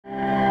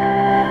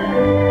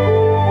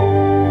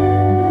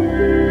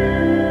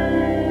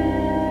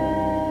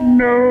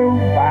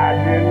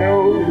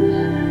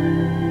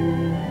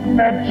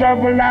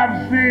trouble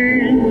I've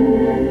seen,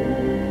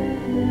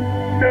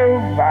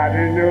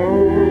 nobody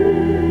knows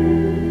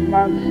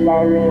my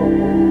sorrow.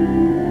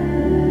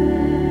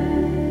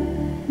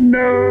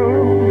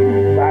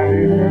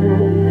 Nobody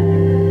knows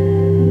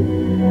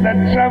the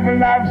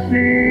trouble I've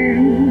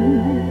seen.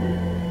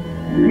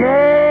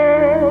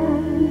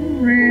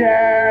 Glory,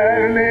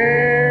 hallelujah.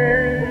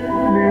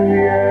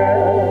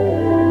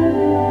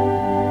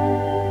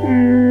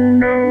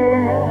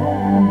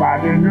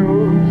 Nobody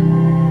knows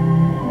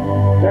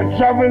the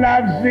trouble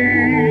I've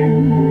seen.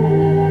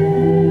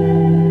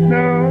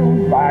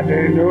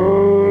 Nobody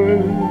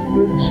knows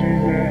but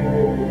Jesus.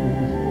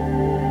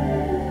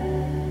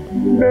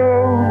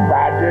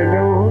 Nobody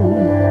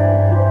knows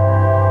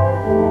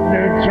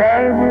the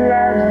trouble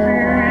I've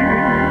seen.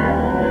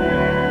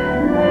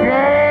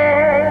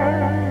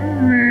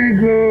 Glory,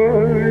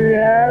 glory,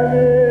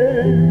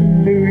 hallelujah.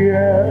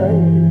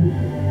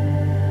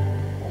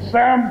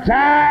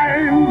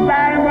 Sometimes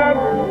I'm up,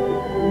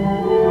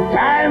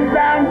 times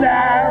I'm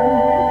down.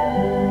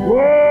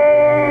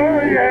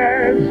 Oh,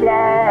 yes,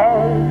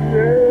 Lord,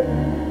 yes.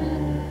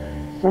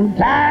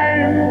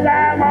 Sometimes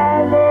I'm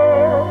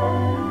almost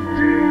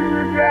to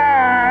the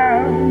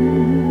ground.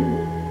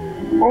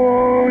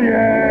 Oh,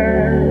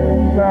 yes,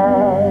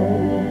 Lord.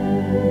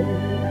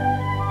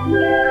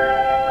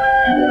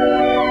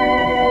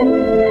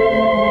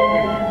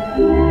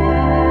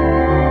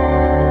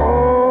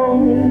 Oh,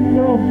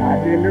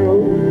 nobody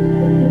knows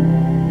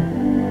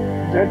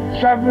the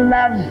trouble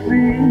I've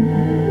seen.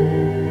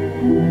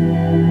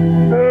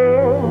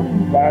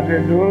 Nobody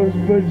knows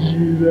but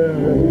Jesus.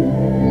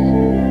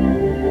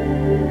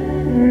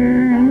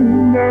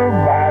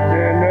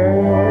 Nobody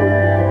knows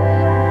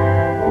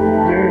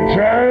the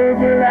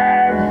trouble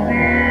I've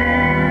seen.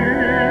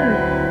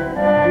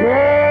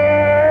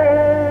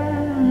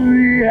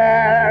 Glory,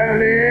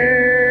 hallelujah.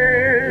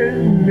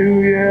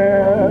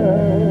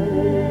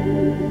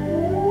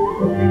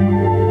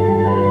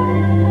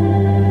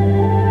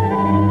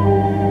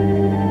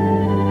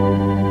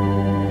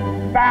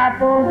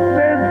 Bible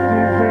says,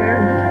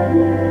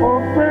 oh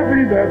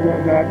baby, that's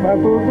not my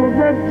Bible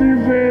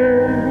says.